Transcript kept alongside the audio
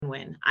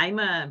win-win. I'm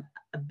a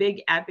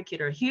big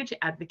advocate or a huge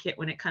advocate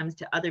when it comes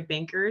to other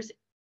bankers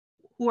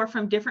who are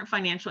from different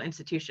financial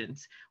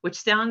institutions, which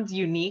sounds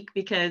unique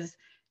because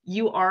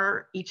you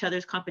are each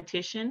other's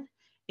competition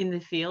in the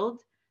field.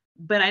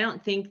 But I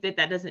don't think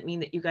that doesn't mean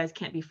that you guys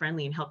can't be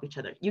friendly and help each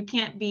other. You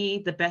can't be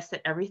the best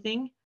at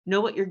everything,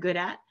 know what you're good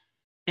at,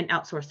 and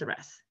outsource the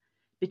rest.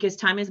 Because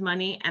time is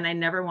money, and I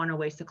never want to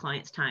waste a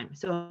client's time.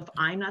 So if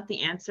I'm not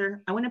the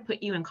answer, I want to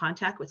put you in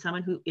contact with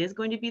someone who is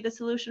going to be the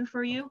solution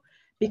for you,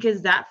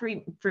 because that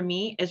for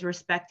me is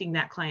respecting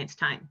that client's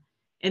time.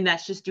 And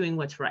that's just doing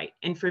what's right.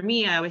 And for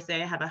me, I always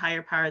say I have a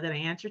higher power that I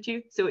answer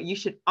to. So you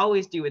should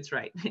always do what's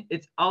right.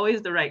 It's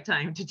always the right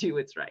time to do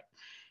what's right.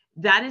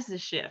 That is the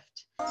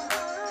shift.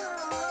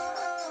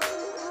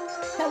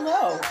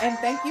 Hello, and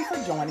thank you for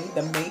joining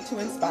the Made to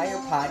Inspire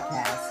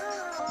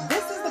podcast.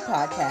 This is the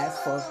podcast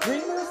for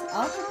dreamers,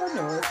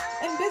 entrepreneurs,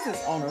 and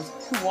business owners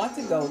who want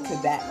to go to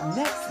that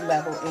next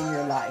level in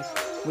your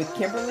life with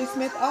Kimberly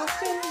Smith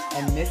Austin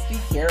and Misty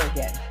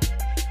Kerrigan.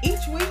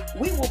 Each week,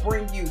 we will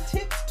bring you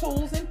tips,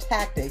 tools, and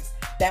tactics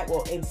that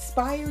will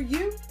inspire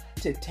you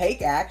to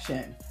take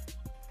action.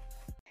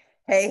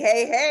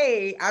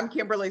 Hey, I'm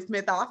Kimberly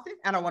Smith Austin,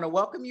 and I want to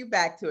welcome you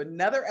back to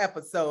another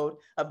episode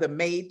of the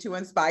Made to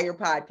Inspire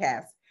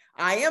podcast.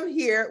 I am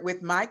here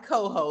with my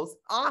co-host,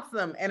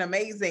 awesome and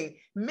amazing,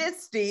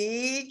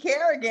 Misty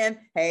Kerrigan.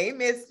 Hey,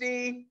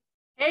 Misty.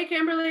 Hey,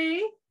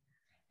 Kimberly.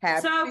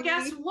 So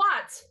guess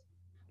what?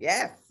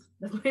 Yes.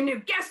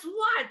 Guess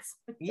what?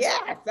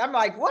 Yes. I'm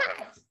like,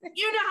 what?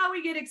 You know how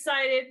we get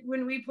excited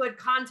when we put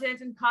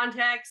content in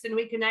context and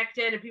we connect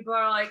it and people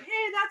are like,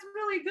 hey, that's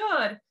really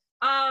good.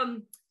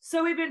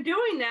 So we've been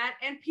doing that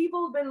and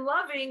people have been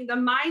loving the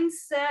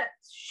mindset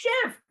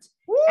shift.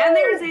 Woo! And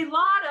there's a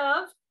lot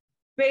of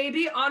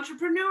baby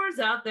entrepreneurs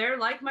out there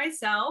like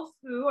myself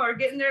who are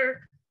getting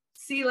their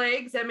sea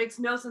legs. That makes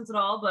no sense at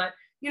all, but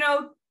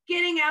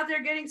getting out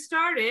there, getting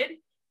started.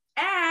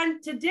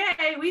 And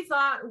today we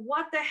thought,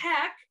 what the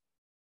heck?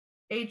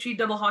 HE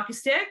double hockey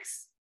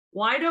sticks.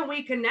 Why don't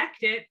we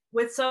connect it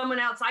with someone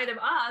outside of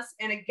us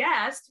and a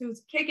guest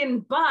who's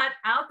kicking butt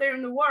out there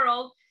in the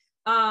world,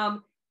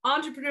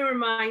 entrepreneur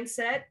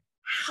mindset,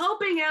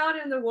 helping out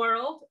in the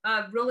world,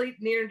 really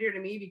near and dear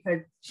to me because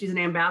she's an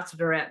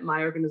ambassador at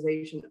my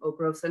organization, Oak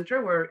Grove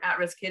Center, where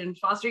at-risk kid and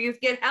foster youth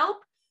get help.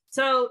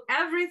 So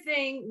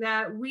everything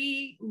that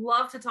we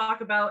love to talk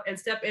about and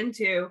step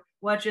into,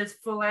 which is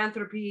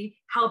philanthropy,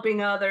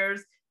 helping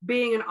others,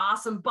 being an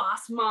awesome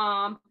boss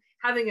mom,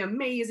 having an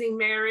amazing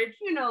marriage,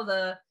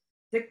 the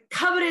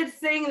coveted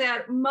thing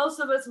that most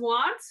of us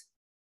want.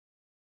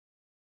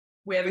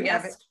 We have a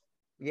guest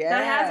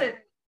that has it.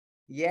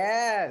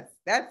 Yes,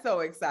 that's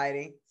so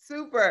exciting.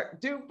 Super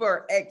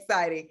duper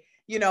exciting.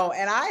 And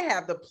I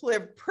have the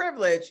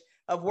privilege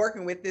of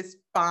working with this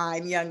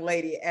fine young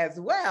lady as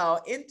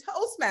well in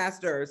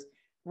Toastmasters.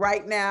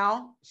 Right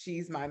now,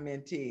 she's my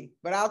mentee,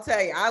 but I'll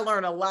tell you, I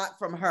learn a lot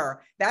from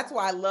her. That's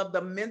why I love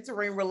the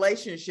mentoring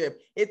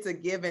relationship. It's a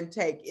give and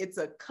take. It's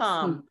a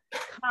come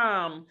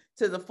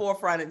to the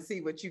forefront and see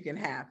what you can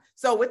have.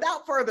 So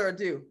without further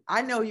ado,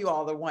 I know you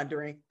all are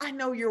wondering, I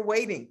know you're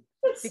waiting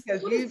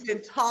because you've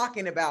been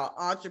talking about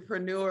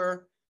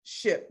entrepreneurship,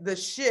 the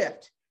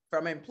shift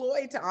from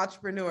employee to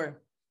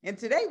entrepreneur. And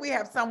today we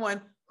have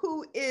someone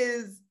who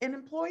is an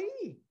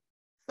employee.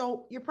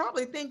 So you're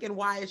probably thinking,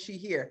 why is she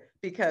here?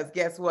 Because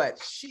guess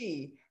what?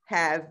 She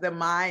has the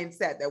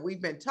mindset that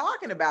we've been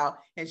talking about,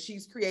 and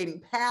she's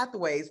creating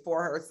pathways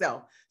for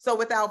herself. So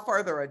without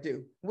further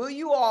ado, will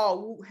you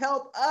all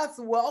help us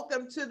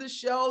welcome to the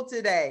show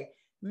today,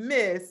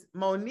 Miss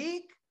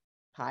Monique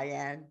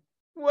Payan.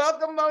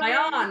 Welcome,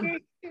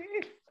 Monique.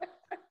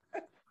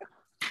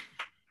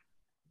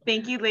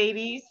 Thank you,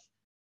 ladies.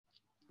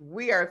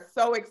 We are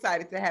so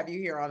excited to have you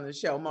here on the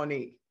show,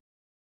 Monique.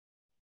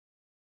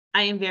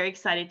 I am very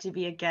excited to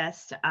be a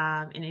guest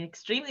and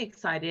extremely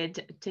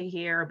excited to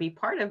hear or be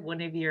part of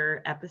one of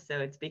your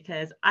episodes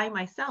because I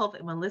myself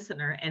am a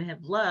listener and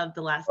have loved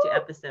the last 2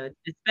 episodes,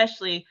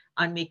 especially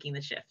on making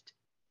the shift.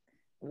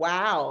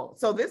 Wow.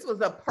 So this was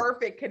a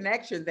perfect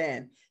connection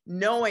then,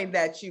 knowing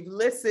that you've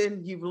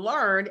listened, you've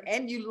learned,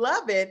 and you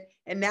love it.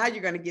 And now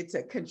you're going to get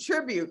to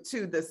contribute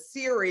to the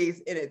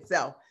series in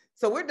itself.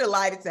 So we're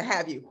delighted to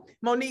have you.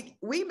 Monique,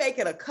 we make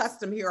it a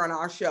custom here on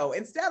our show.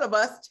 Instead of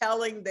us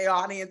telling the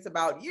audience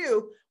about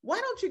you, why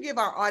don't you give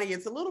our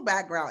audience a little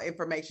background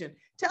information?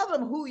 Tell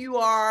them who you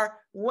are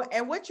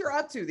and what you're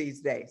up to these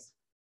days.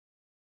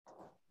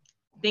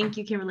 Thank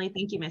you, Kimberly.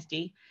 Thank you,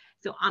 Misty.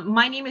 So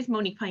my name is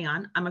Monique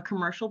Payan. I'm a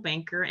commercial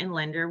banker and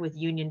lender with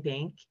Union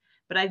Bank,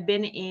 but I've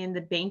been in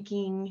the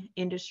banking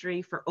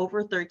industry for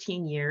over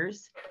 13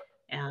 years.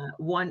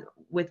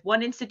 With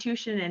one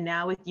institution and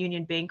now with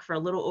Union Bank for a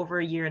little over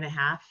a year and a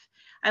half.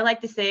 I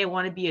like to say I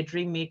want to be a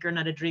dream maker,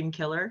 not a dream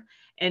killer.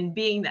 And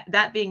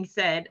that being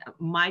said,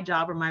 my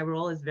job or my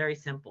role is very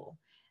simple.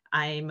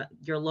 I'm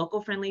your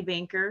local friendly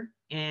banker,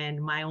 and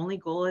my only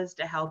goal is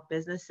to help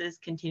businesses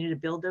continue to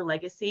build their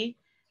legacy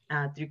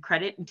through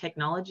credit and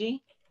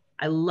technology.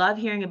 I love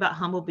hearing about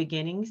humble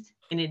beginnings,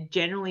 and it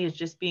generally is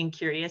just being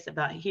curious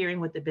about hearing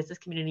what the business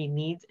community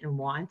needs and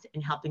wants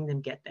and helping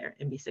them get there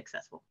and be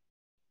successful.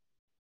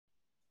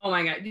 Oh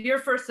my God, your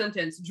first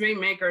sentence, dream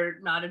maker,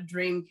 not a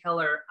dream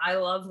killer. I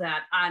love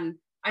that. And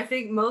I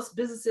think most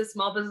businesses,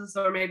 small business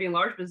or maybe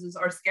large business,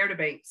 are scared of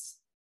banks.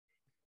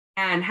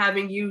 And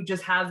having you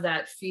just have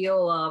that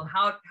feel of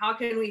how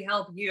can we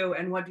help you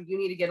and what do you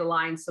need to get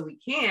aligned so we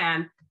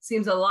can,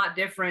 seems a lot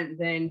different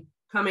than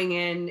coming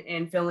in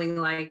and feeling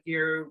like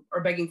you're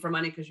or begging for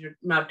money because you're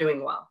not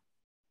doing well.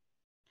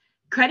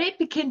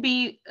 Credit can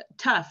be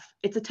tough.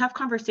 It's a tough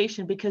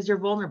conversation because you're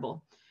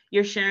vulnerable.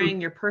 You're sharing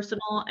your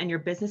personal and your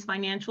business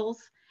financials.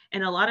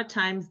 And a lot of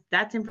times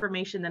that's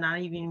information that not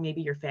even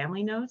maybe your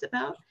family knows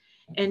about.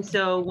 And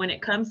so when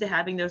it comes to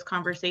having those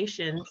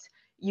conversations,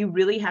 you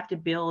really have to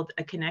build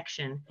a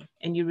connection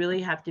and you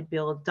really have to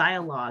build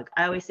dialogue.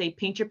 I always say,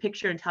 paint your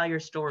picture and tell your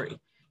story.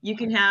 You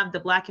can have the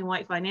black and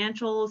white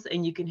financials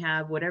and you can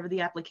have whatever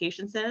the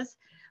application says,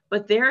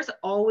 but there's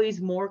always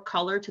more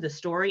color to the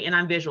story. And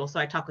I'm visual, so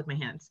I talk with my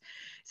hands.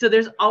 So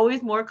there's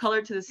always more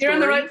color to the story. You're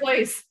in the right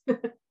place.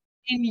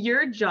 In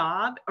your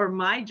job or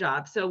my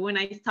job. So when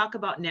I talk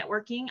about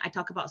networking, I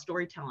talk about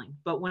storytelling.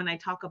 But when I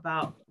talk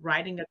about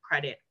writing a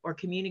credit or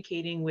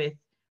communicating with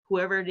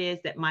whoever it is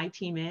that my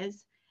team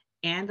is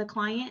and the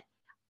client,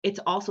 it's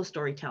also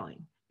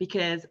storytelling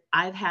because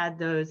I've had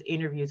those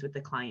interviews with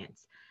the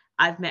clients.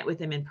 I've met with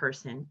them in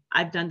person.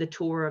 I've done the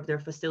tour of their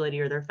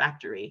facility or their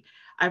factory.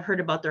 I've heard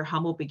about their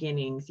humble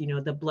beginnings, you know,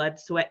 the blood,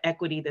 sweat,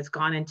 equity that's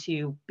gone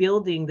into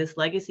building this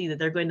legacy that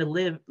they're going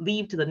to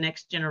leave to the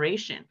next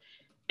generation.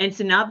 And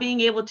so now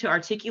being able to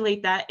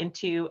articulate that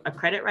into a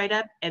credit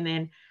write-up and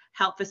then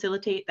help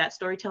facilitate that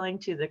storytelling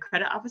to the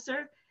credit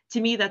officer,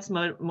 to me, that's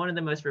one of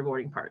the most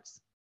rewarding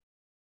parts.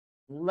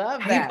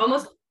 Love that.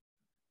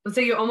 Let's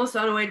say you almost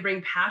found a way to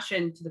bring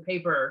passion to the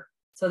paper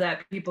so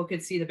that people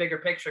could see the bigger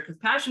picture, because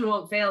passion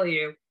won't fail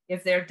you.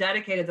 If they're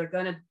dedicated, they're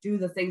going to do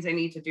the things they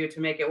need to do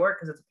to make it work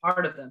because it's a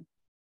part of them.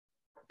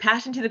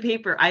 Passion to the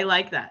paper. I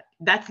like that.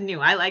 That's new.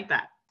 I like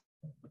that.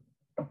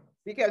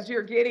 Because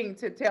you're getting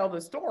to tell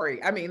the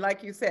story. I mean,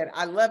 like you said,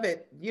 I love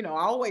it. You know,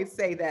 I always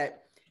say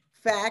that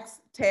facts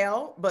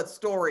tell, but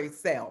stories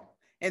sell.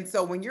 And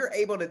so when you're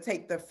able to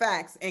take the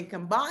facts and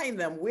combine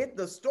them with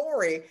the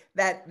story,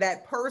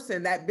 that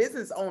person, that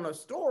business owner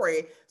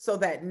story, so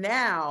that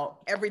now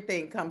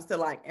everything comes to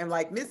light. And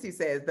like Missy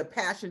says, the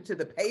passion to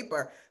the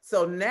paper.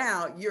 So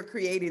now you're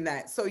creating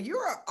that. So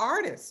you're an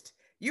artist.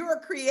 You're a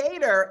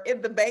creator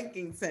in the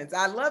banking sense.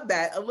 I love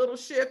that. A little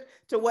shift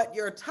to what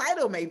your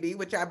title may be,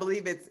 which I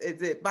believe is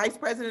it Vice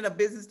President of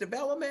Business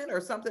Development or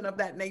something of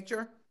that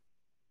nature?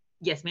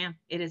 Yes, ma'am.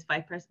 It is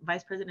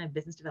Vice President of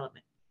Business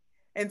Development.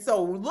 And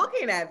so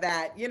looking at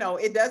that, you know,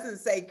 it doesn't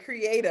say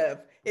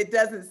creative. It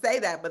doesn't say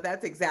that, but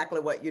that's exactly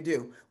what you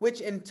do,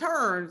 which in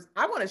turn,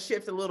 I want to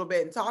shift a little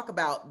bit and talk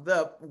about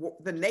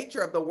the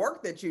nature of the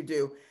work that you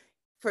do.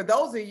 For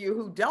those of you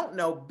who don't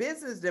know,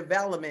 business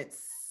development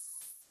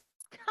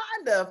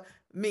kind of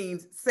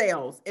means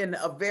sales in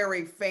a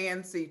very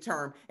fancy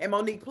term. And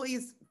Monique,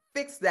 please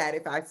fix that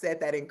if I said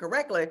that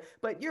incorrectly,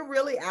 but you're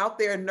really out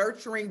there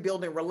nurturing,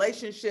 building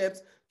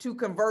relationships to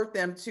convert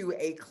them to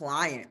a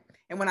client.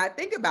 And when I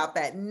think about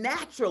that,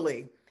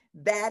 naturally,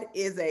 that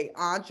is an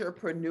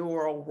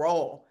entrepreneurial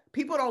role.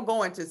 People don't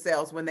go into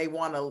sales when they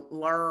want to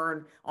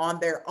learn on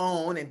their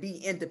own and be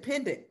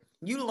independent.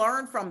 You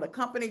learn from the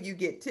company, you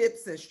get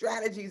tips and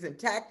strategies and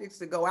tactics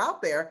to go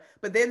out there,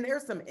 but then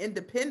there's some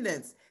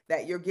independence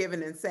that you're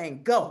given and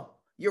saying, go.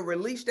 You're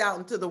released out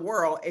into the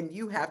world and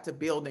you have to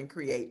build and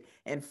create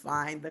and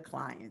find the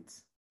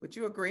clients. Would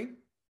you agree?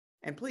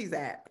 And please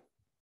add.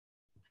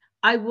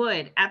 I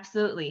would,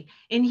 absolutely.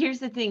 And here's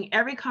the thing,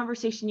 every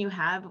conversation you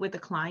have with a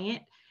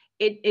client,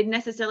 it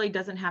necessarily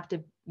doesn't have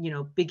to, you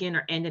know, begin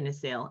or end in a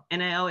sale.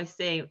 And I always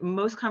say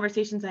most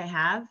conversations I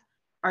have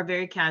are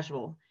very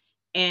casual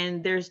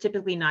and there's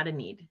typically not a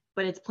need,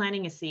 but it's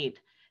planting a seed,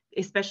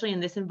 especially in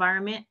this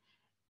environment.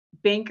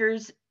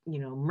 Bankers, you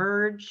know,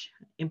 merge,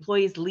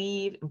 employees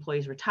leave,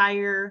 employees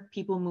retire,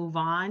 people move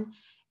on.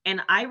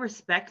 And I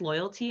respect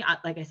loyalty.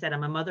 Like I said,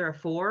 I'm a mother of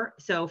 4.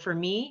 So for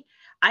me,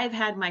 I've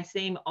had my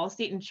same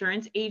Allstate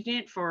insurance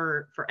agent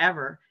for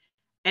forever.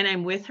 And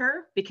I'm with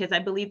her because I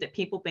believe that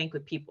people bank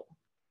with people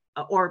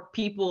or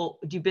people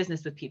do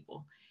business with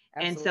people.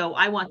 Absolutely. And so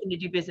I want them to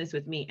do business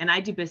with me and I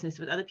do business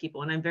with other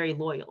people and I'm very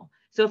loyal.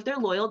 So if they're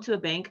loyal to a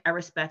bank, I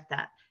respect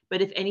that.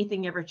 But if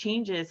anything ever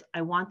changes,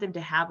 I want them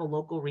to have a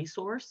local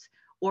resource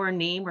or a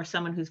name or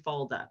someone who's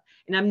followed up.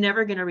 And I'm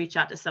never going to reach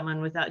out to someone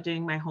without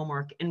doing my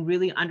homework and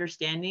really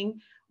understanding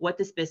what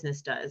this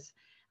business does.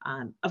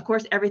 Of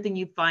course, everything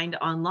you find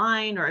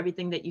online or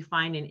everything that you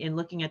find in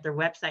looking at their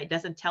website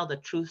doesn't tell the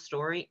true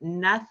story.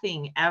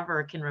 Nothing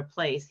ever can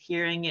replace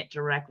hearing it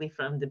directly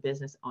from the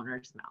business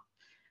owner's mouth.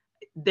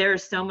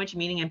 There's so much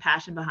meaning and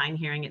passion behind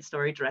hearing its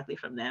story directly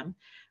from them.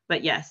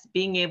 But yes,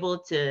 being able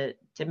to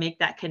make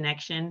that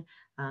connection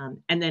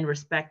and then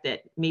respect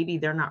that maybe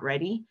they're not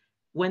ready.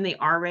 When they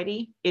are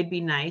ready, it'd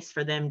be nice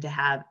for them to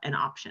have an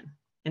option.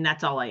 And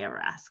that's all I ever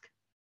ask.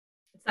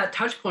 It's that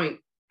touch point.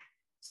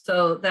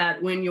 so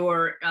that when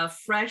you're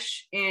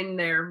fresh in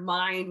their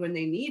mind, when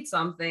they need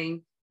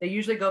something, they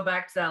usually go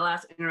back to that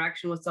last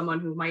interaction with someone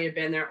who might have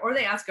been there, or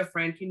they ask a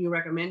friend, can you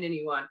recommend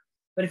anyone?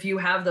 But if you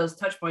have those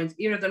touch points,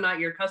 either they're not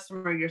your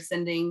customer, you're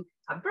sending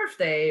a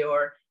birthday,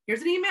 or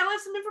here's an email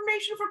with some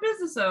information for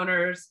business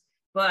owners,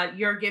 but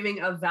you're giving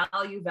a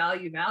value.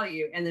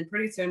 And then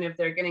pretty soon, if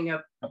they're getting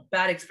a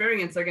bad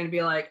experience, they're going to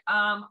be like,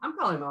 I'm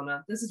calling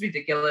Mona. This is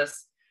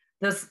ridiculous.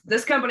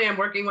 This company I'm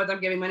working with,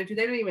 I'm giving money to,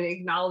 they don't even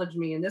acknowledge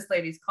me. And this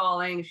lady's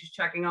calling, she's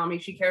checking on me.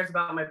 She cares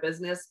about my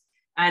business.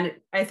 And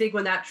I think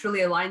when that truly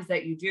aligns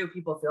that you do,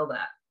 people feel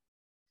that.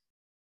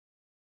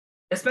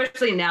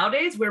 Especially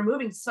nowadays, we're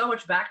moving so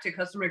much back to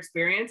customer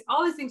experience.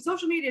 All these things,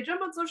 social media,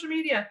 jump on social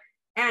media.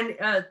 And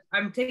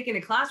I'm taking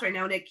a class right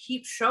now, and it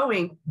keeps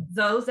showing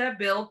those that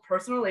build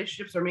personal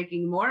relationships are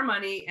making more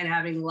money and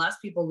having less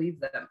people leave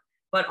them.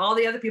 But all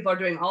the other people are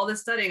doing all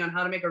this studying on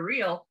how to make a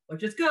reel,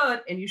 which is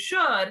good, and you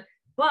should.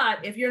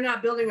 But if you're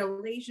not building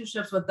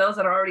relationships with those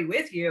that are already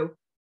with you,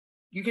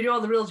 you can do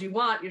all the reels you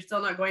want. You're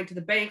still not going to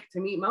the bank to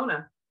meet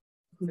Mona.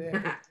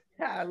 Yeah,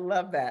 I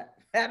love that.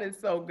 That is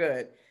so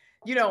good.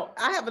 You know,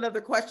 I have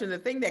another question. The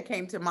thing that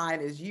came to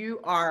mind is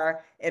you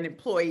are an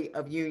employee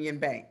of Union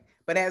Bank.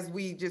 But as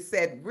we just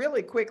said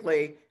really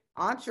quickly,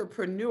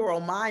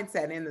 entrepreneurial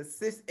mindset in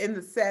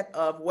the set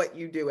of what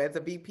you do as a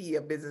VP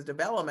of business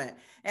development.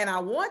 And I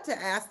want to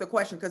ask the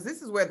question, because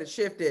this is where the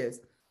shift is: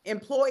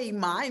 employee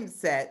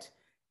mindset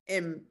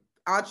and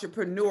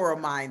entrepreneurial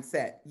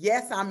mindset.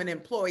 Yes, I'm an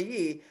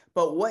employee,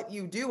 but what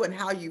you do and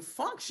how you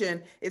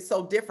function is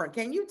so different.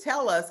 Can you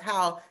tell us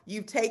how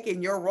you've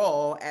taken your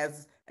role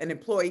as an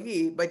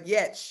employee, but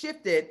yet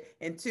shifted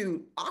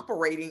into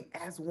operating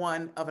as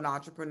one of an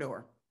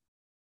entrepreneur?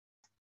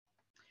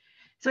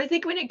 So I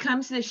think when it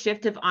comes to the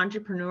shift of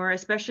entrepreneur,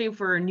 especially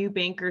for new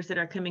bankers that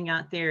are coming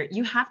out there,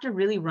 you have to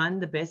really run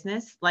the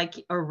business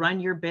or run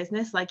your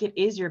business like it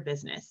is your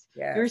business.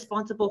 Yes. You're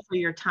responsible for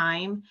your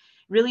time,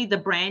 really the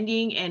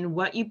branding and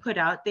what you put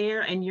out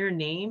there and your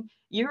name.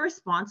 You're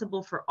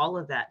responsible for all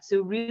of that.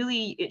 So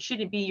really, it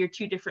shouldn't be your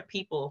two different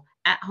people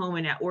at home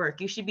and at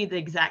work. You should be the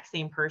exact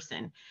same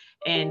person.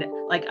 And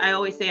like I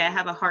always say, I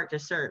have a heart to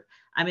serve.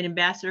 I'm an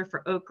ambassador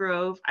for Oak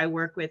Grove. I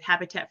work with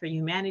Habitat for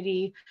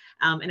Humanity,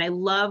 and I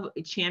love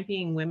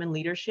championing women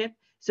leadership.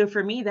 So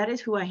for me, that is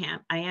who I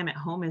am. I am at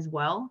home as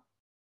well.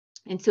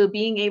 And so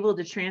being able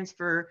to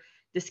transfer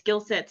the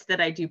skill sets that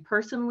I do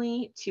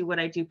personally to what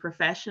I do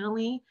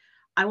professionally,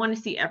 I want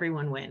to see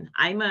everyone win.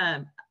 I'm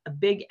a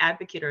big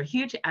advocate, or a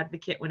huge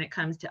advocate, when it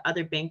comes to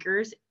other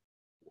bankers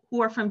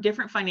who are from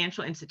different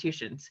financial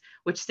institutions,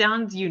 which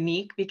sounds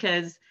unique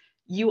because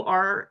you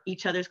are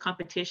each other's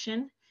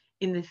competition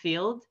in the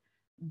field.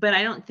 But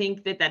I don't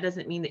think that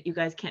doesn't mean that you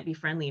guys can't be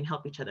friendly and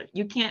help each other.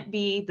 You can't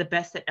be the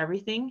best at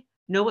everything.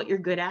 Know what you're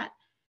good at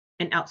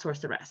and outsource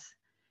the rest,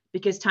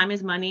 because time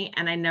is money,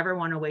 and I never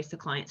want to waste a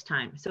client's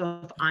time. So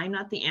if I'm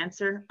not the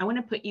answer, I want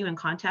to put you in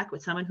contact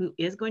with someone who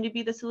is going to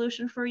be the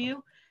solution for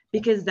you,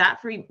 because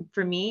that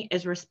for me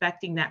is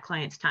respecting that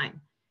client's time.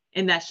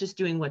 And that's just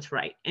doing what's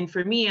right. And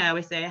for me, I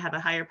always say I have a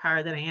higher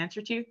power that I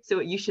answer to.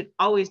 So you should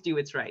always do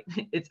what's right.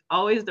 It's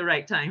always the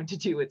right time to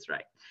do what's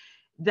right.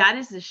 That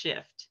is the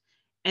shift.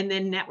 And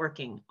then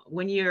networking.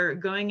 When you're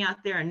going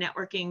out there and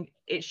networking,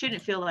 it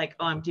shouldn't feel like,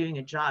 oh, I'm doing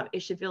a job.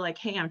 It should feel like,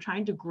 hey, I'm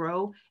trying to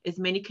grow as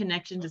many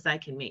connections as I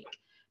can make.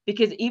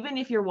 Because even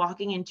if you're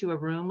walking into a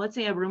room, let's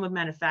say a room of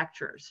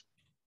manufacturers,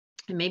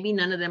 and maybe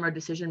none of them are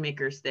decision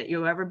makers that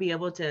you'll ever be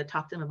able to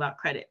talk to them about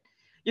credit,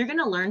 you're going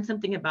to learn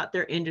something about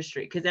their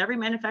industry, because every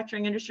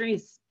manufacturing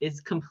industry is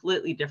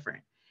completely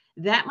different.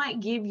 That might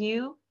give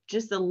you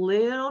just a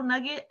little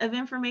nugget of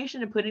information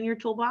to put in your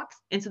toolbox.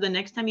 And so the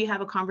next time you have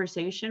a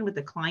conversation with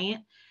a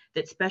client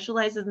that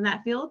specializes in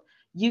that field,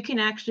 you can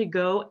actually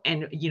go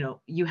and,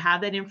 you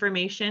have that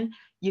information,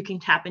 you can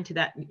tap into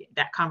that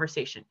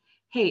conversation.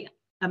 Hey,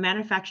 a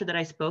manufacturer that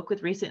I spoke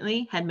with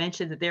recently had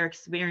mentioned that they're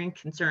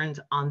experiencing concerns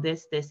on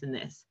this, this, and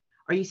this.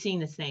 Are you seeing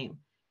the same?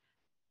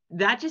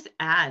 That just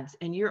adds,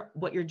 and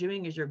what you're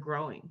doing is you're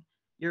growing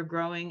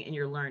and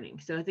you're learning.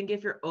 So I think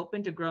if you're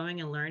open to growing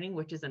and learning,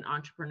 which is an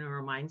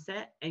entrepreneurial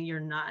mindset, and you're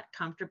not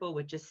comfortable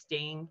with just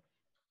staying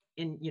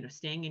in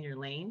your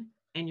lane,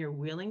 and you're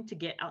willing to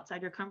get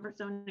outside your comfort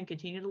zone and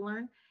continue to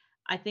learn,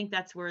 I think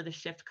that's where the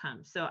shift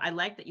comes. So I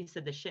like that you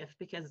said the shift,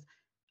 because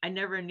I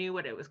never knew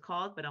what it was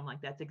called, but I'm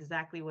like, that's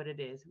exactly what it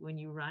is. When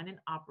you run and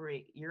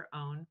operate your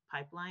own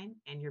pipeline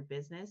and your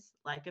business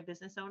like a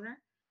business owner,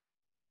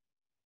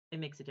 it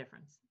makes a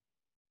difference.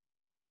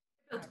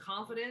 It builds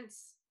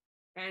confidence.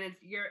 And if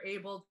you're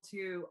able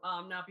to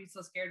not be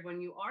so scared when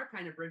you are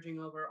kind of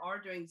bridging over or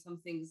doing some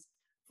things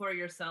for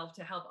yourself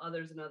to help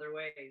others in other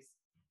ways.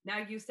 Now,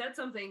 you said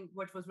something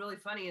which was really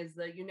funny, is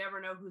that you never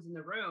know who's in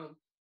the room.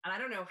 And I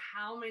don't know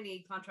how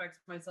many contracts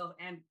myself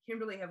and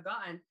Kimberly have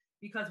gotten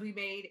because we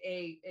made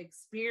a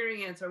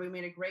experience, or we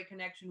made a great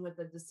connection with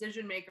the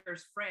decision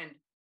maker's friend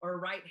or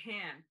right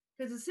hand.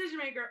 Because the decision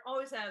maker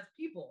always has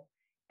people.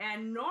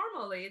 And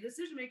normally, a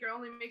decision maker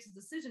only makes a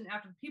decision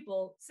after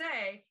people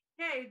say,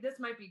 hey, this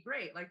might be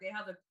great. Like they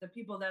have the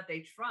people that they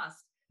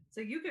trust.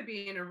 So you could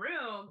be in a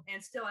room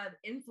and still have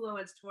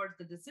influence towards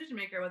the decision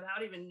maker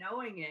without even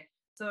knowing it.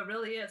 So it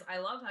really is. I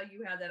love how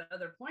you had that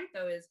other point,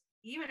 though, is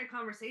even a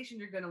conversation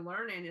you're going to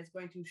learn in is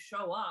going to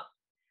show up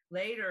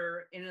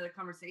later in another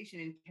conversation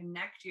and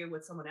connect you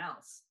with someone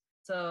else.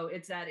 So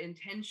it's that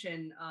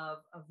intention of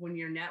when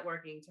you're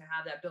networking to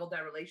have that, build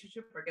that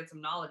relationship or get some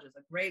knowledge is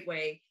a great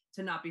way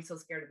to not be so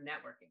scared of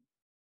networking.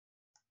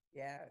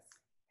 Yes.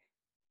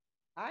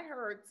 I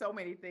heard so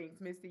many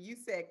things, Misty. You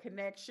said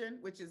connection,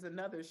 which is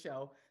another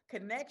show,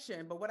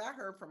 connection. But what I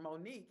heard from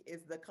Monique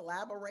is the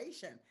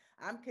collaboration.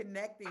 I'm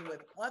connecting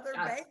with other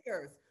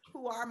bankers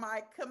who are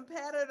my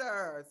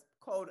competitors,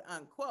 quote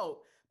unquote.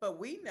 But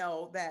we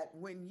know that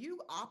when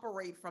you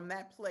operate from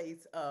that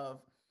place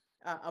of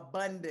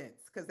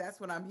abundance, because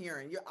that's what I'm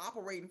hearing, you're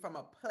operating from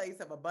a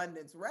place of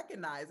abundance,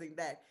 recognizing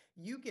that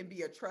you can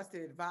be a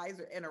trusted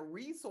advisor and a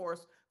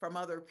resource from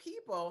other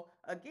people.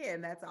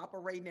 Again, that's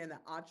operating in the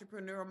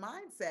entrepreneur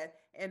mindset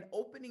and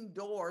opening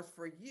doors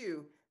for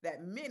you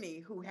that many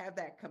who have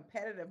that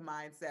competitive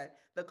mindset,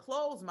 the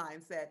closed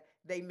mindset,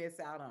 they miss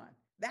out on.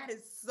 That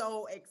is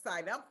so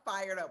exciting. I'm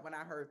fired up when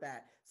I heard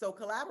that. So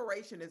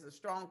collaboration is a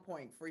strong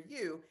point for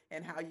you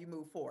and how you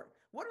move forward.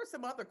 What are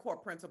some other core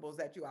principles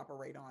that you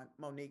operate on,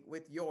 Monique,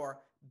 with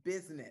your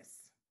business?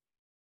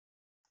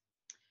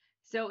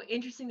 So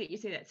interesting that you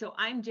say that. So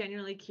I'm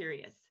genuinely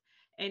curious.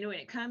 And when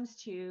it comes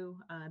to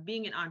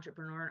being an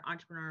entrepreneur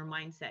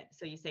mindset,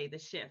 so you say the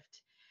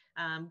shift,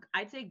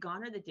 I'd say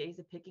gone are the days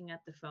of picking up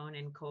the phone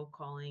and cold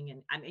calling.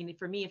 And I mean,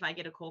 for me, if I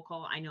get a cold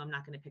call, I know I'm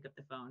not going to pick up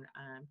the phone.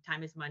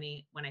 Time is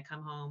money. When I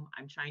come home,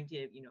 I'm trying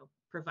to,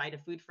 provide a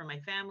food for my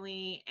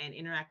family and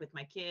interact with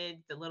my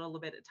kids, the little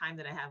bit of time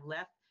that I have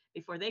left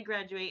before they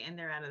graduate and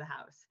they're out of the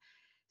house.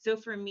 So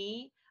for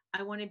me,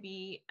 I want to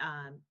be,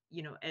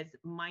 as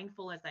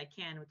mindful as I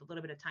can with the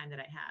little bit of time that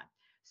I have.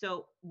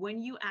 So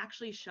when you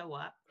actually show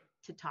up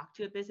to talk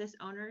to a business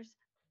owners,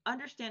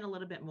 understand a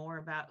little bit more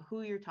about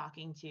who you're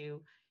talking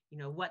to,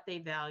 what they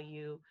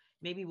value,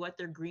 maybe what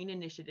their green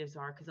initiatives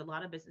are, because a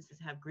lot of businesses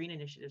have green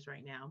initiatives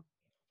right now.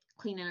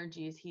 Clean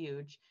energy is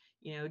huge.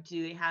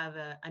 Do they have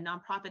a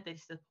nonprofit they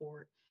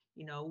support?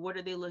 What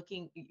are they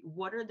looking,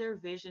 what are their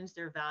visions,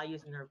 their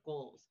values, and their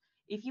goals?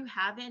 If you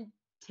haven't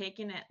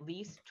taken at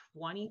least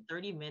 20,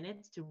 30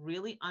 minutes to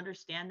really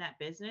understand that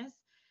business,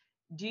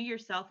 do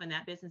yourself and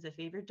that business a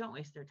favor. Don't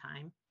waste their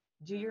time.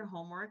 Do your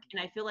homework.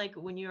 And I feel like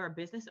when you're a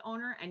business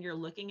owner and you're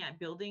looking at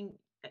building,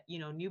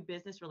 new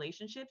business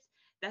relationships,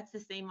 that's the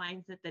same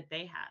mindset that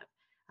they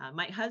have.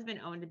 My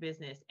husband owned a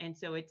business. And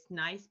so it's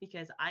nice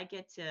because I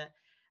get to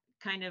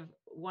kind of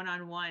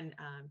one-on-one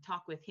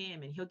talk with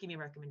him and he'll give me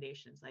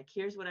recommendations. Like,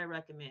 here's what I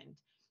recommend.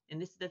 And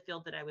this is the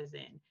field that I was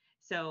in.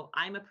 So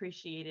I'm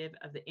appreciative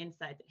of the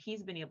insight that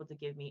he's been able to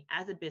give me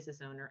as a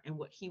business owner and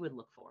what he would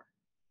look for.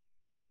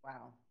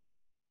 Wow.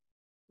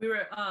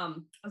 I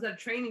was at a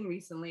training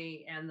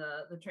recently and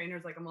the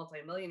trainer's like a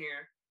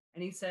multimillionaire.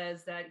 And he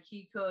says that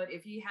he could,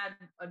 if he had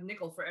a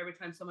nickel for every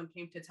time someone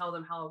came to tell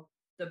them how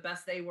the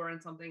best they were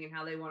in something and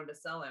how they wanted to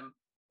sell him,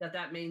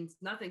 that means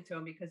nothing to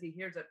him because he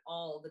hears it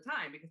all the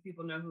time because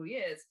people know who he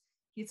is.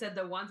 He said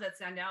the ones that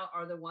stand out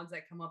are the ones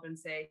that come up and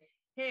say,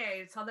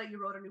 hey, I saw that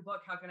you wrote a new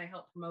book. How can I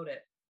help promote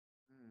it?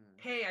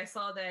 Hey, I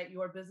saw that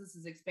your business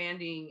is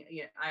expanding.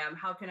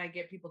 How can I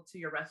get people to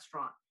your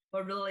restaurant?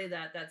 But really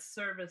that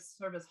service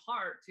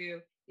heart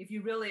to, if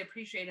you really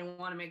appreciate and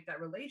want to make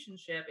that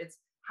relationship, it's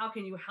how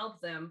can you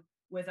help them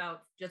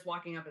without just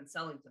walking up and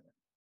selling to them?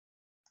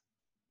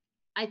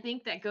 I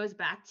think that goes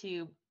back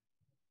to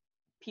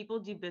people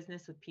do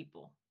business with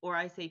people, or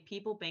I say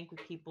people bank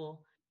with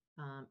people,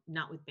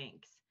 not with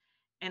banks.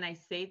 And I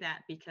say that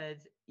because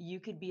you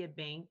could be a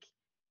bank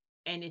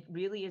and it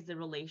really is the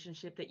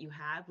relationship that you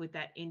have with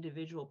that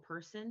individual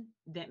person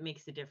that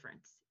makes the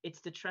difference.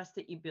 It's the trust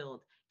that you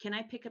build. Can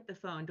I pick up the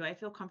phone? Do I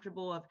feel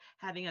comfortable of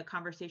having a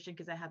conversation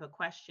because I have a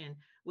question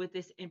with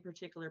this in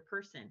particular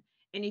person?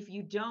 And if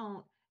you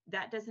don't,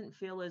 that doesn't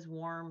feel as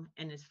warm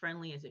and as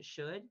friendly as it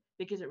should,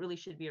 because it really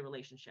should be a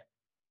relationship.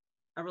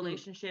 A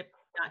relationship,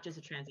 not just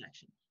a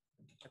transaction.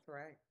 That's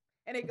right.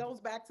 And it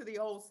goes back to the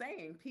old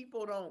saying,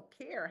 people don't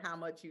care how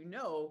much you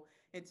know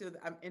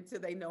until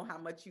they know how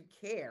much you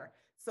care.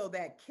 So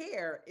that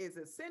care is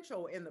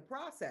essential in the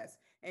process.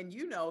 And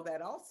you know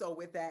that also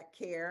with that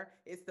care,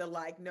 it's the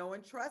like, know,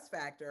 and trust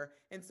factor.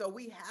 And so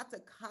we have to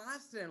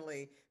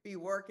constantly be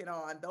working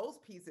on those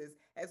pieces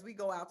as we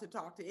go out to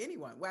talk to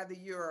anyone, whether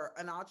you're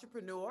an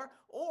entrepreneur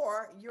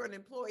or you're an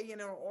employee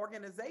in an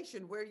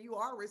organization where you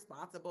are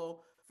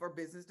responsible for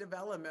business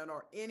development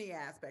or any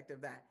aspect of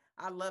that.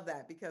 I love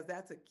that because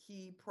that's a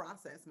key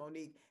process,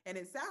 Monique. And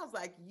it sounds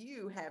like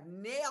you have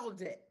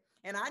nailed it.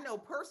 And I know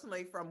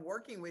personally from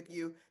working with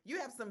you, you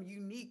have some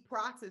unique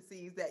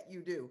processes that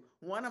you do.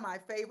 One of my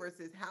favorites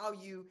is how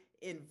you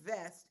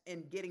invest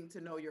in getting to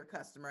know your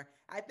customer.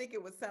 I think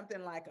it was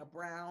something like a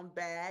brown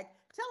bag.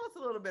 Tell us a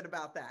little bit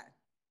about that.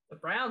 The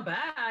brown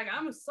bag.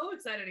 I'm so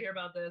excited to hear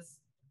about this.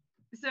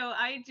 So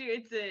I do.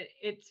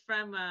 It's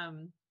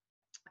from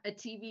a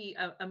TV,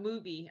 a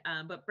movie,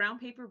 but brown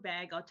paper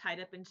bag all tied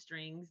up in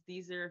strings.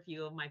 These are a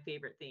few of my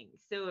favorite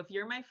things. So if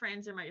you're my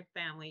friends or my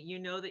family, you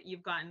know that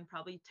you've gotten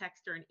probably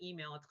text or an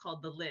email. It's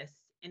called the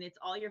list, and it's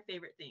all your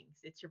favorite things.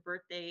 It's your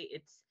birthday.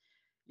 It's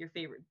your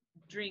favorite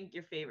drink,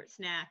 your favorite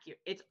snack.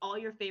 It's all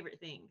your favorite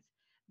things.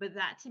 But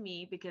that to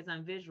me, because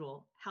I'm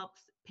visual,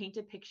 helps paint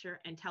a picture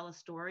and tell a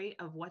story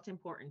of what's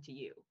important to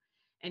you.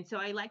 And so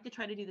I like to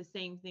try to do the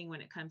same thing when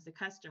it comes to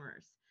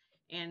customers,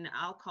 and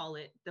I'll call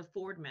it the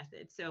Ford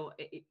method. So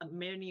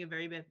many of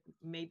you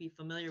may be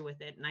familiar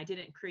with it, and I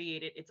didn't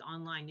create it. It's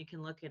online. You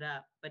can look it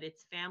up, but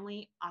it's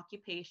family,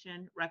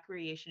 occupation,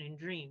 recreation, and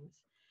dreams.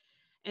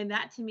 And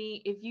that to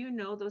me, if you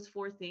know those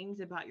four things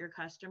about your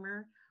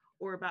customer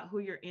or about who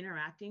you're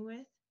interacting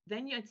with,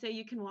 then you'd say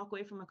you can walk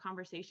away from a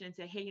conversation and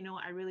say, hey, you know,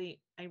 I really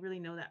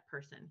know that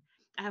person.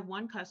 I have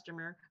one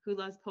customer who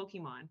loves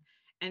Pokemon.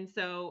 And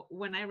so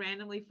when I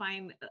randomly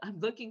find I'm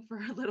looking for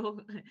a little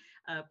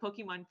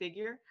Pokemon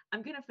figure,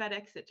 I'm going to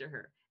FedEx it to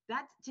her.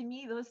 That to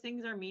me, those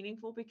things are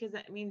meaningful because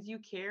that means you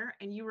care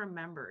and you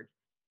remembered.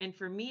 And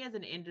for me as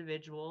an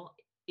individual,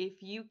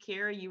 if you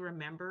care, you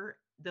remember,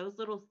 those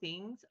little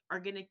things are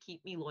going to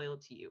keep me loyal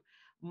to you.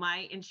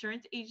 My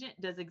insurance agent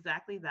does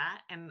exactly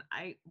that. And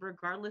I,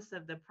 regardless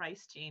of the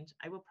price change,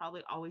 I will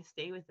probably always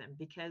stay with them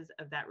because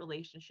of that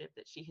relationship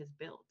that she has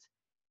built.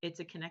 It's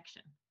a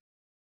connection.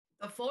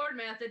 The Ford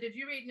method. Did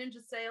you read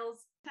Ninja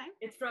Sales? Time.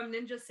 It's from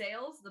Ninja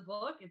Sales, the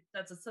book.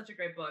 Such a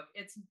great book.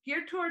 It's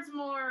geared towards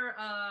more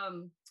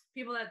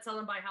people that sell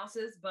and buy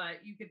houses, but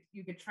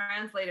you could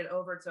translate it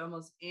over to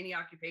almost any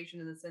occupation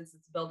in the sense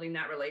it's building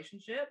that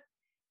relationship.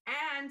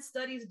 And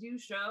studies do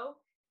show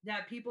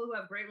that people who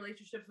have great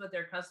relationships with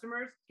their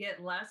customers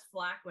get less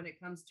flack when it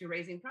comes to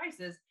raising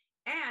prices.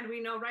 And we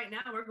know right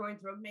now we're going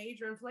through a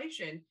major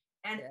inflation.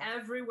 And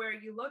everywhere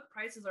you look,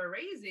 prices are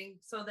raising.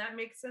 So that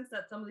makes sense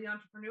that some of the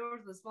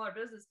entrepreneurs, the smaller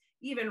business,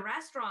 even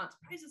restaurants,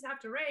 prices have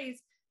to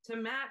raise to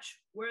match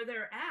where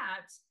they're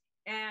at.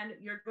 And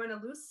you're going to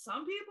lose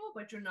some people,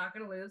 but you're not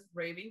going to lose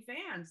raving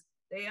fans.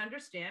 They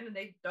understand and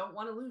they don't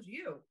want to lose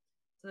you.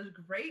 So there's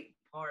a great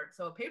part.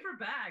 So a paper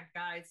bag,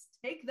 guys,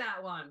 take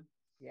that one.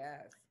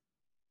 Yes.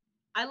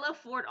 I love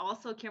Ford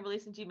also, Kimberly,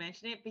 since you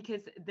mentioned it,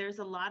 because there's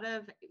a lot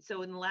of,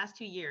 so in the last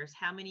 2 years,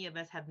 how many of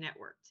us have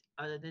networked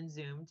other than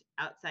Zoomed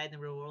outside the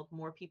real world?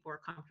 More people are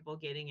comfortable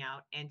getting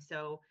out. And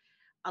so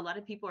a lot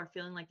of people are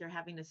feeling like they're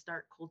having to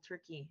start cold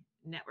turkey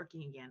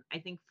networking again. I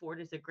think Ford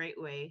is a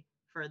great way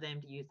for them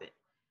to use it.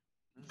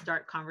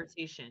 Start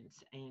conversations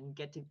and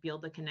get to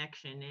build a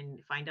connection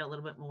and find out a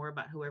little bit more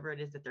about whoever it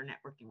is that they're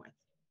networking with.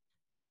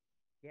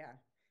 Yeah.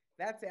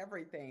 That's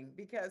everything,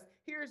 because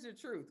here's the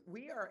truth.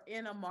 We are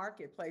in a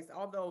marketplace,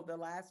 although the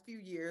last few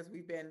years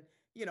we've been,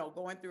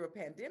 going through a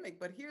pandemic,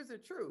 but here's the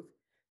truth.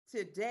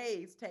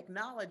 Today's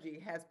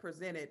technology has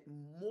presented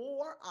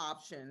more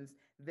options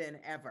than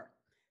ever.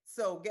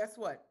 So guess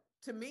what?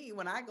 To me,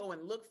 when I go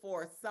and look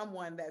for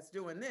someone that's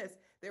doing this,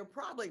 they're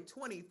probably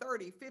 20,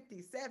 30,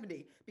 50,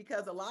 70,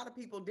 because a lot of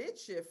people did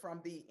shift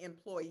from the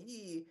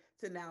employee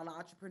to now an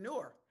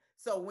entrepreneur.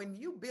 So when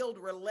you build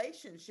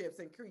relationships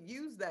and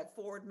use that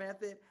Ford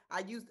method,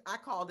 I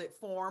called it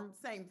form,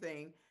 same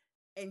thing.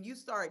 And you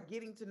start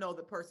getting to know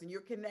the person, you're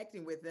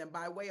connecting with them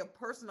by way of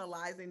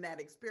personalizing that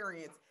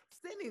experience,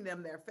 sending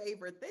them their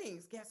favorite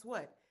things. Guess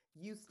what?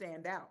 You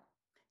stand out.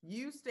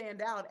 You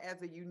stand out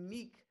as a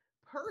unique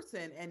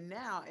person. And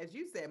now, as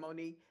you said,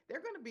 Monique,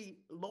 they're going to be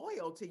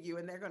loyal to you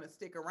and they're going to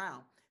stick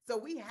around. So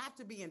we have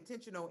to be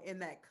intentional in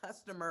that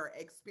customer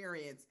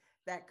experience,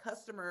 that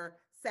customer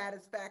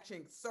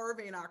satisfaction,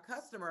 serving our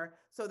customer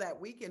so that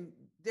we can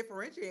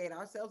differentiate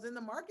ourselves in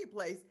the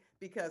marketplace,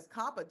 because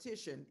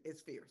competition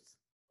is fierce.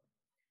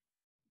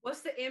 What's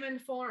the M in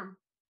form?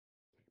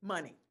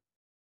 Money.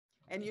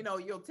 And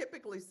you'll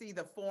typically see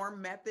the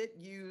form method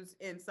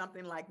used in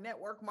something like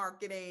network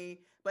marketing,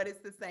 but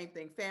it's the same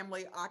thing: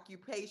 family,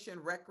 occupation,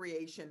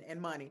 recreation,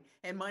 and money.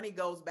 And money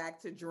goes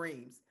back to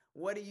dreams.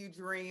 What do you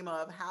dream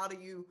of?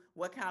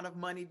 What kind of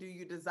money do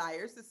you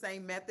desire? It's the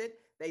same method.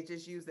 They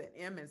just use an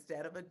M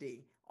instead of a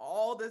D.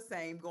 All the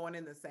same, going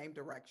in the same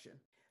direction.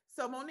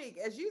 So Monique,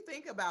 as you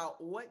think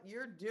about what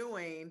you're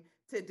doing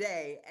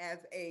today as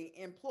an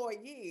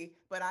employee,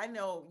 but I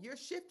know you're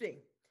shifting.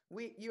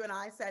 You and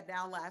I sat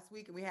down last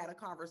week and we had a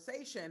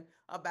conversation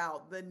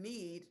about the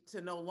need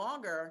to no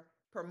longer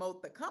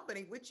promote the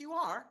company, which you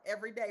are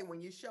every day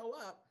when you show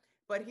up.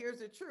 But here's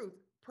the truth: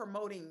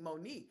 promoting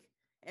Monique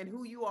and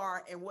who you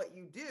are and what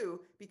you do,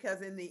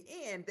 because in the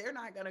end, they're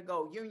not going to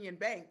go Union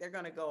Bank. They're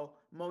going to go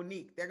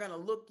Monique. They're going to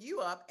look you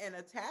up and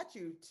attach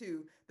you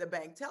to the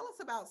bank. Tell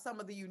us about some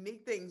of the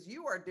unique things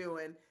you are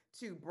doing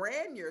to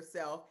brand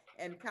yourself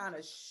and kind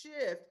of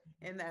shift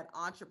in that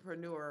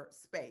entrepreneur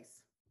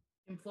space.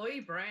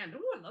 Employee brand.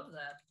 Oh, I love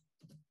that.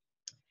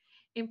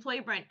 Employee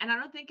brand. And I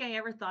don't think I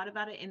ever thought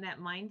about it in that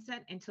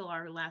mindset until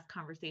our last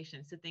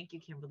conversation. So thank you,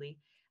 Kimberly.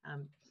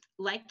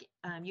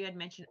 You had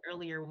mentioned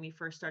earlier when we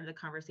first started the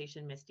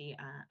conversation, Misty,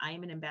 I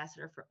am an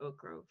ambassador for Oak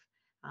Grove,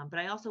 but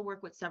I also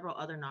work with several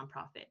other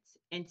nonprofits.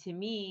 And to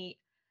me,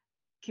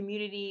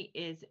 Community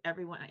is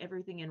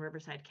everything in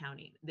Riverside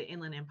County, the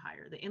Inland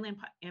Empire. The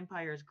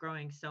Empire is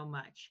growing so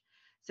much.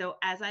 So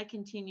as I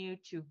continue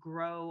to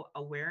grow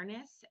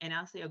awareness, and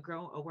I'll say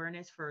grow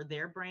awareness for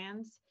their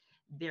brands,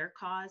 their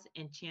cause,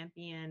 and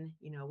champion,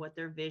 what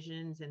their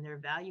visions and their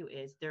value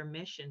is, their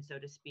mission, so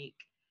to speak,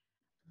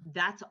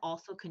 that's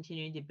also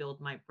continuing to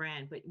build my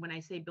brand. But when I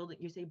say building,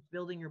 you say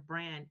building your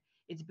brand,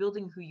 it's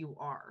building who you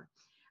are.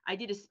 I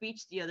did a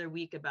speech the other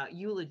week about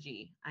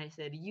eulogy. I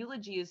said,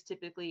 eulogy is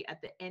typically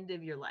at the end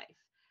of your life.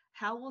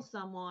 How will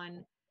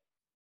someone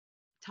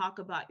talk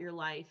about your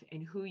life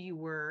and who you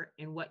were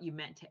and what you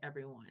meant to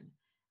everyone?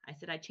 I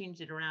said, I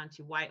changed it around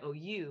to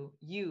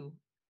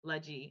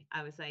eulogy.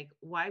 I was like,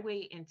 why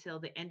wait until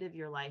the end of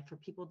your life for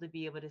people to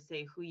be able to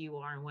say who you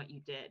are and what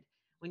you did,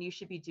 when you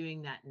should be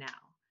doing that now?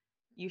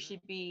 You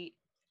should be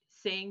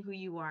saying who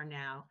you are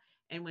now.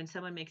 And when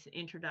someone makes an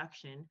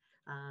introduction,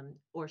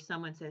 or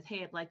someone says,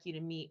 hey, I'd like you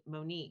to meet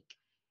Monique,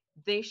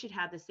 they should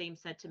have the same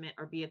sentiment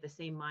or be at the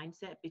same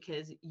mindset,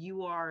 because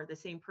you are the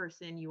same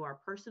person you are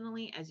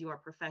personally as you are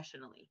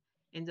professionally.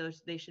 And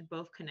they should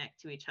both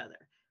connect to each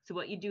other. So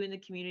what you do in the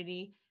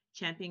community,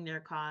 championing their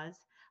cause.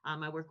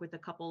 I work with a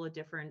couple of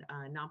different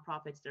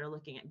nonprofits that are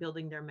looking at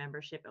building their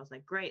membership. I was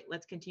like, great,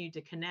 let's continue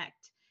to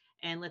connect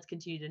and let's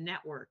continue to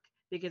network,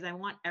 because I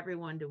want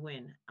everyone to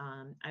win.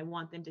 I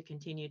want them to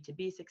continue to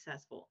be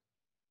successful.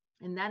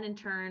 And that in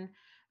turn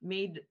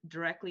made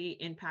directly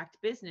impact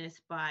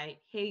business by,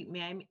 hey,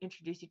 may I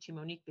introduce you to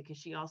Monique, because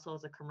she also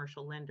is a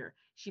commercial lender.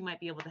 She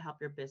might be able to help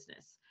your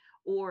business,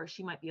 or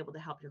she might be able to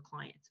help your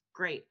clients.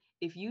 Great.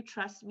 If you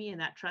trust me and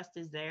that trust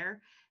is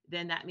there,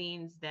 then that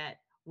means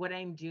that what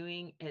I'm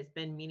doing has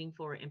been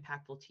meaningful or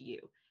impactful to you.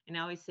 And I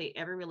always say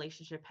every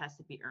relationship has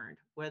to be earned,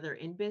 whether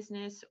in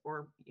business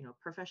or,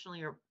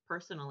 professionally or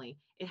personally,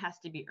 it has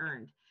to be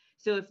earned.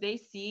 So if they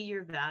see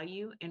your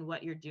value in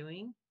what you're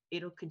doing,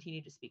 it'll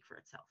continue to speak for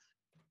itself.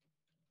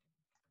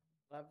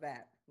 Love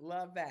that.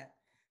 Love that.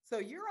 So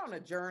you're on a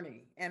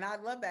journey, and I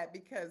love that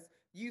because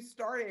you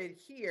started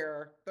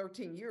here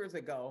 13 years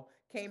ago,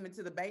 came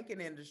into the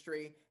banking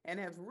industry, and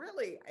have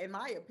really, in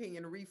my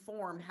opinion,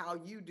 reformed how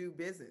you do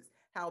business,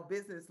 how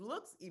business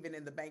looks even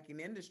in the banking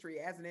industry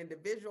as an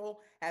individual,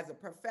 as a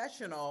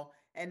professional.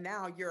 And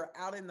now you're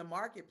out in the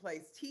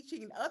marketplace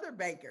teaching other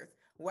bankers,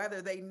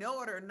 whether they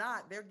know it or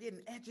not, they're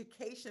getting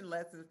education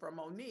lessons from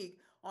Monique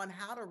on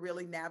how to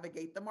really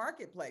navigate the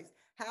marketplace,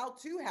 how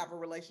to have a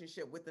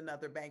relationship with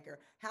another banker,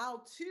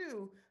 how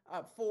to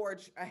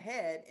forge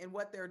ahead in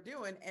what they're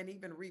doing, and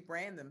even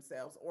rebrand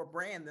themselves or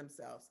brand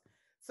themselves.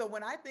 So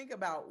when I think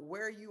about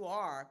where you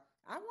are,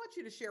 I want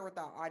you to share with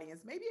our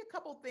audience maybe a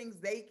couple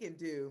things they can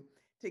do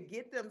to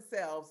get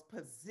themselves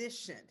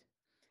positioned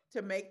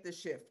to make the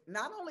shift.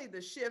 Not only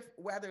the shift,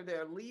 whether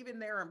they're leaving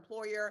their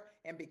employer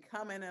and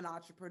becoming an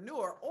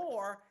entrepreneur,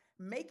 or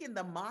making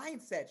the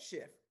mindset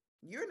shift.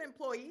 You're an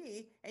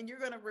employee and you're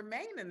going to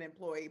remain an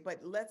employee, but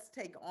let's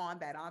take on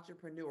that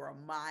entrepreneur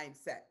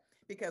mindset,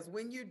 because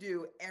when you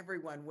do,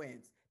 everyone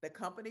wins. The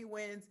company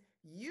wins,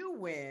 you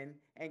win,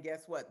 and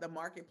guess what? The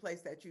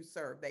marketplace that you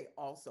serve, they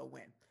also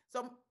win.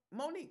 So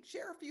Monique,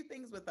 share a few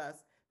things with us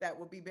that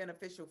will be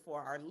beneficial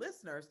for our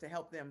listeners to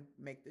help them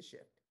make the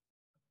shift.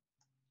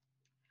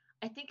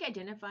 I think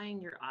identifying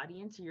your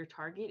audience or your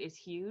target is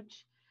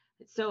huge.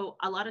 So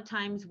a lot of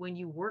times when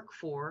you work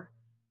for,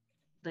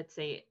 let's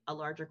say, a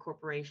larger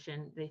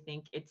corporation, they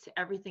think it's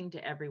everything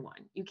to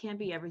everyone. You can't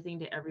be everything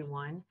to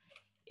everyone.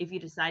 If you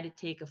decide to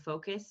take a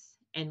focus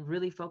and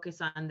really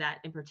focus on that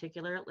in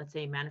particular, let's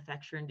say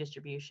manufacturing,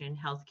 distribution,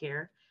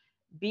 healthcare,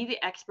 be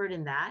the expert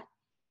in that,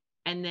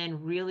 and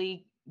then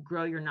really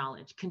grow your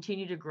knowledge,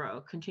 continue to grow,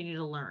 continue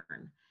to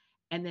learn,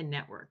 and then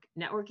network.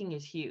 Networking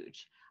is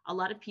huge. A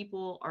lot of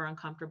people are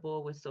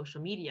uncomfortable with social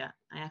media.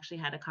 I actually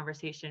had a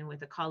conversation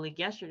with a colleague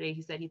yesterday.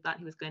 He said he thought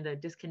he was going to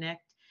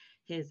disconnect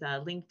his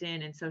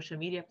LinkedIn and social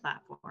media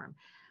platform.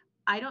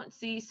 I don't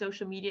see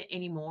social media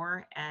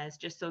anymore as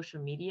just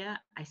social media.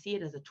 I see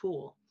it as a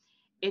tool.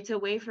 It's a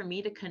way for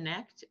me to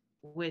connect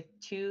with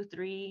 2,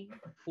 3,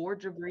 4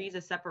 degrees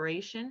of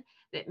separation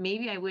that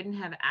maybe I wouldn't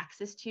have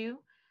access to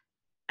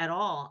at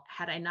all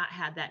had I not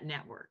had that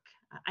network.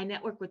 I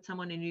network with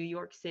someone in New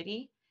York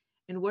City,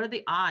 and what are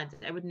the odds?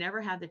 I would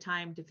never have the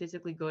time to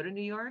physically go to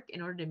New York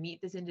in order to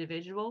meet this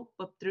individual,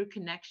 but through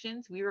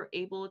connections, we were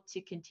able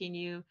to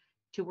continue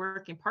to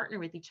work and partner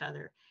with each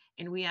other.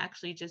 And we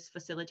actually just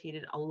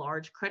facilitated a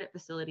large credit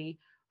facility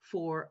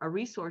for a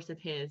resource of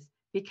his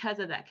because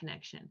of that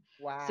connection.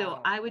 Wow.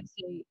 So I would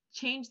say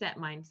change that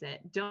mindset.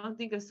 Don't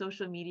think of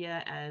social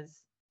media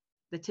as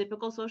the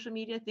typical social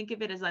media. Think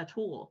of it as a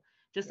tool.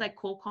 Just like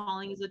cold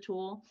calling is a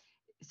tool,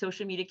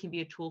 social media can be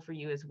a tool for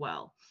you as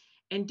well.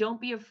 And don't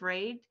be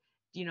afraid,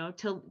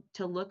 to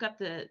look up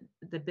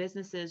the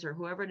businesses or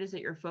whoever it is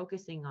that you're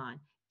focusing on.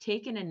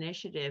 Take an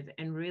initiative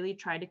and really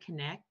try to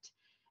connect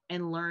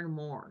and learn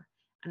more.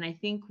 And I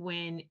think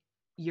when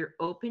you're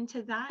open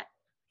to that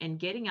and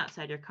getting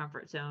outside your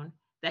comfort zone,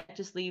 that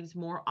just leaves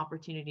more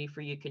opportunity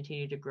for you to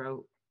continue to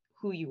grow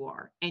who you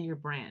are and your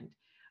brand.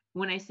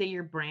 When I say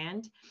your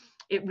brand,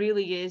 it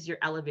really is your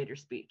elevator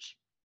speech.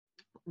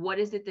 what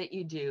is it that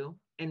you do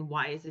and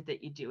why is it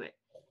that you do it?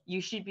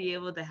 You should be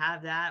able to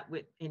have that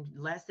in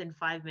less than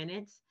 5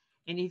 minutes.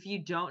 And if you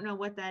don't know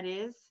what that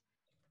is,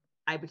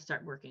 I would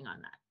start working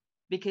on that,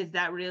 because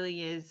that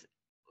really is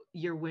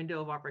your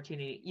window of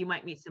opportunity. You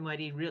might meet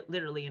somebody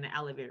literally in an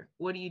elevator.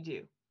 What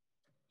do?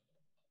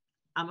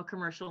 I'm a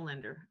commercial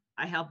lender.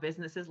 I help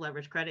businesses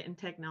leverage credit and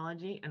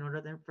technology in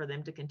order for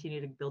them to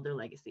continue to build their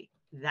legacy.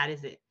 That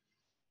is it.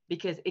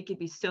 Because it could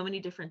be so many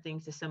different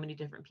things to so many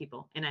different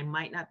people. And I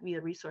might not be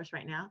the resource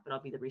right now, but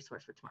I'll be the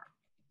resource for tomorrow.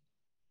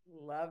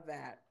 Love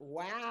that.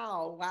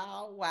 Wow.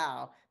 Wow.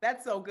 Wow.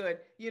 That's so good.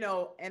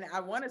 And I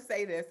want to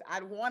say this,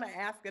 I want to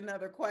ask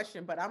another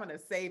question, but I'm going to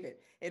save it.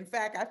 In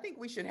fact, I think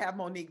we should have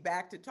Monique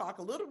back to talk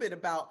a little bit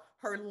about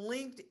her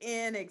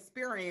LinkedIn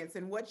experience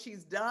and what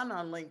she's done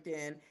on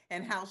LinkedIn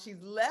and how she's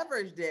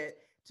leveraged it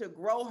to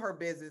grow her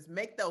business,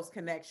 make those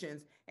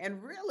connections,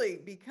 and really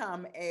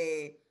become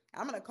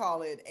I'm going to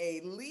call it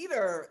a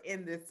leader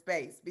in this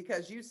space,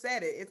 because you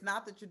said it, it's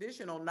not the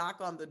traditional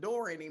knock on the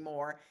door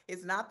anymore.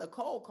 It's not the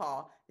cold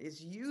call. It's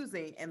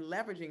using and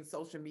leveraging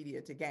social media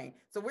to gain.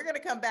 So we're going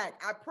to come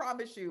back, I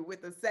promise you,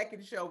 with the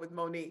second show with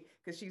Monique,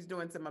 because she's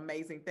doing some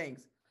amazing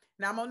things.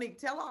 Now, Monique,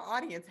 tell our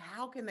audience,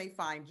 how can they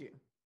find you?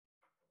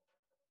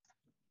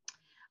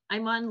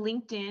 I'm on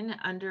LinkedIn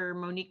under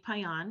Monique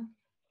Payan.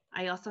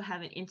 I also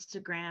have an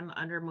Instagram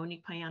under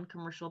Monique Payan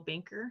Commercial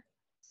Banker.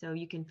 So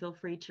you can feel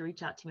free to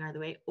reach out to me either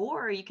way,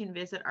 or you can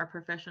visit our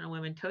Professional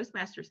Women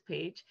Toastmasters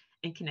page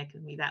and connect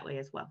with me that way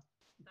as well.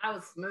 That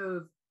was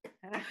smooth.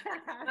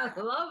 I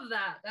love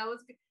that. That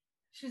was good.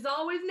 She's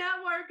always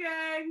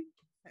networking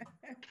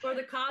for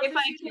the cause. If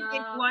I can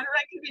give one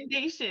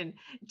recommendation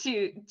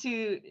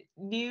to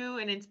new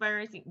and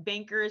inspiring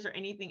bankers or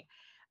anything,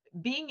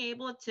 being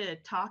able to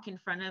talk in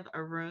front of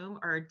a room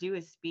or do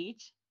a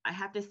speech, I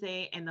have to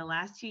say, in the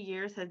last 2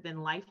 years has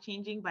been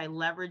life-changing by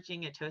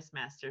leveraging a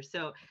Toastmaster.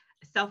 So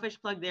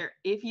selfish plug there.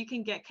 If you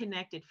can get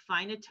connected,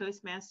 find a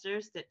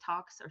Toastmasters that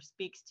talks or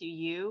speaks to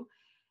you,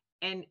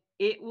 and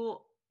it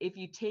will, if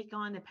you take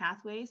on the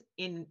pathways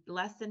in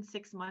less than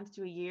 6 months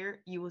to a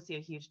year, you will see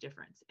a huge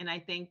difference. And I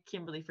thank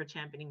Kimberly for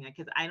championing that,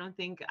 because I don't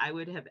think I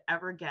would have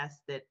ever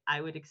guessed that I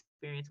would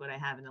experience what I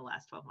have in the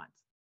last 12 months.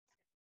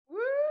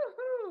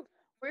 Woo-hoo.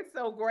 We're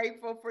so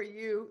grateful for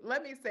you.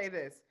 Let me say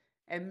this,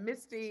 and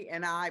Misty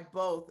and I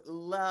both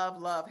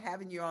love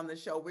having you on the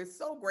show. We're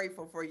so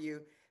grateful for you.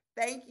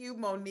 Thank you,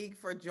 Monique,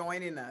 for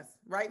joining us.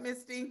 Right,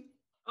 Misty?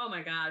 Oh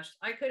my gosh.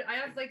 I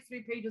have like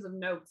 3 pages of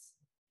notes.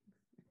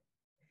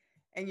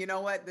 And you know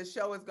what? The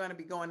show is going to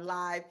be going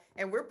live,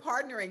 and we're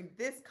partnering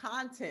this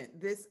content,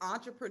 this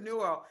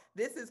entrepreneurial.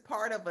 This is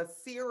part of a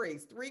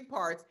series, 3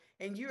 parts,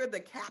 and you're the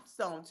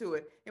capstone to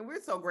it. And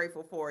we're so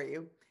grateful for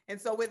you.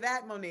 And so with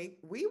that, Monique,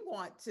 we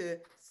want to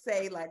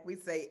say, like we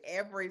say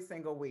every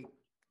single week.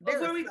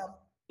 Before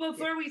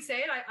we say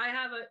it, I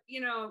have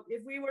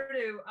if we were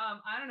to,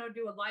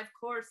 do a live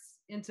course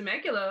in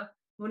Temecula,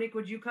 Monique,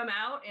 would you come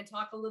out and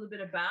talk a little bit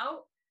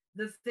about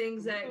the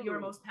things that you're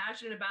most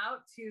passionate about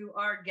to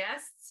our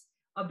guests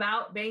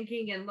about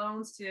banking and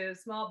loans to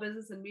small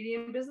business and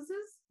medium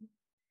businesses?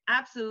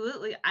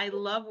 Absolutely. I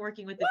love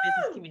working with the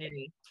business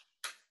community.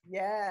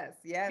 Yes.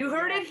 You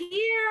heard it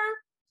here.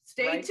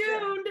 Stay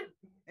tuned.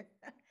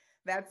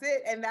 That's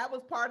it. And that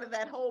was part of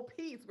that whole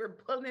piece. We're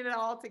putting it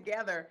all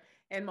together.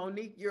 And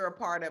Monique, you're a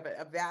part of it,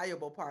 a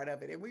valuable part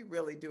of it. And we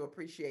really do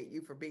appreciate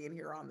you for being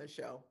here on the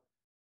show.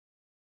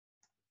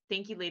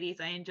 Thank you, ladies.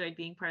 I enjoyed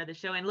being part of the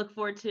show and look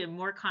forward to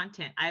more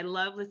content. I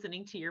love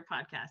listening to your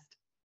podcast.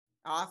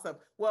 Awesome.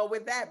 Well,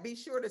 with that, be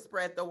sure to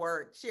spread the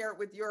word, share it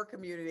with your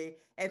community,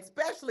 and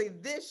especially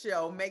this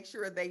show. Make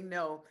sure they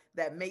know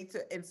that Made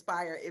to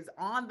Inspire is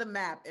on the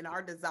map, and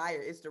our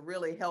desire is to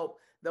really help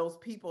those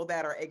people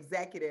that are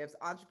executives,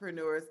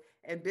 entrepreneurs,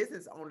 and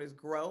business owners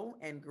grow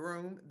and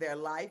groom their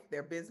life,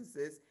 their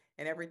businesses,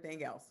 and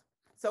everything else.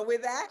 So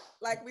with that,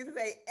 like we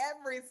say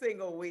every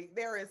single week,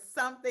 there is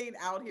something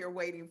out here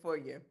waiting for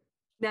you.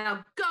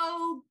 Now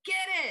go get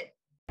it.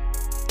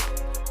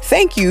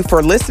 Thank you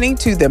for listening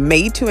to the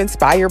Made to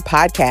Inspire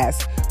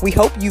podcast. We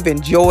hope you've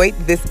enjoyed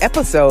this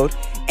episode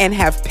and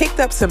have picked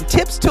up some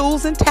tips,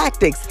 tools, and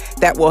tactics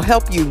that will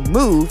help you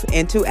move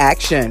into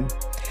action.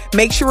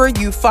 Make sure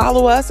you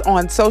follow us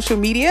on social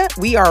media.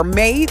 We are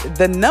Made 2,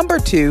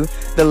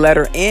 the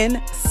letter N,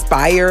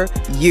 Inspire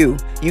You.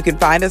 You can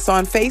find us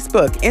on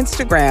Facebook,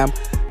 Instagram,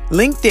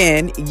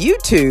 LinkedIn,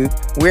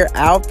 YouTube. We're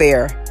out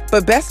there.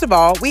 But best of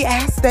all, we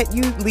ask that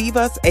you leave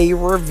us a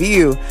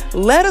review.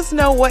 Let us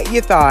know what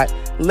you thought.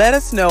 Let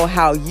us know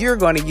how you're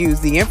going to use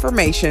the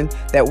information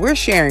that we're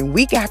sharing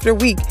week after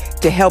week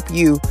to help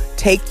you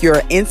take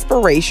your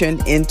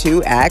inspiration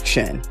into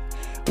action.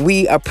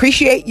 We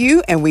appreciate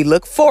you, and we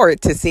look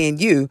forward to seeing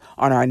you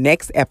on our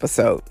next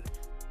episode.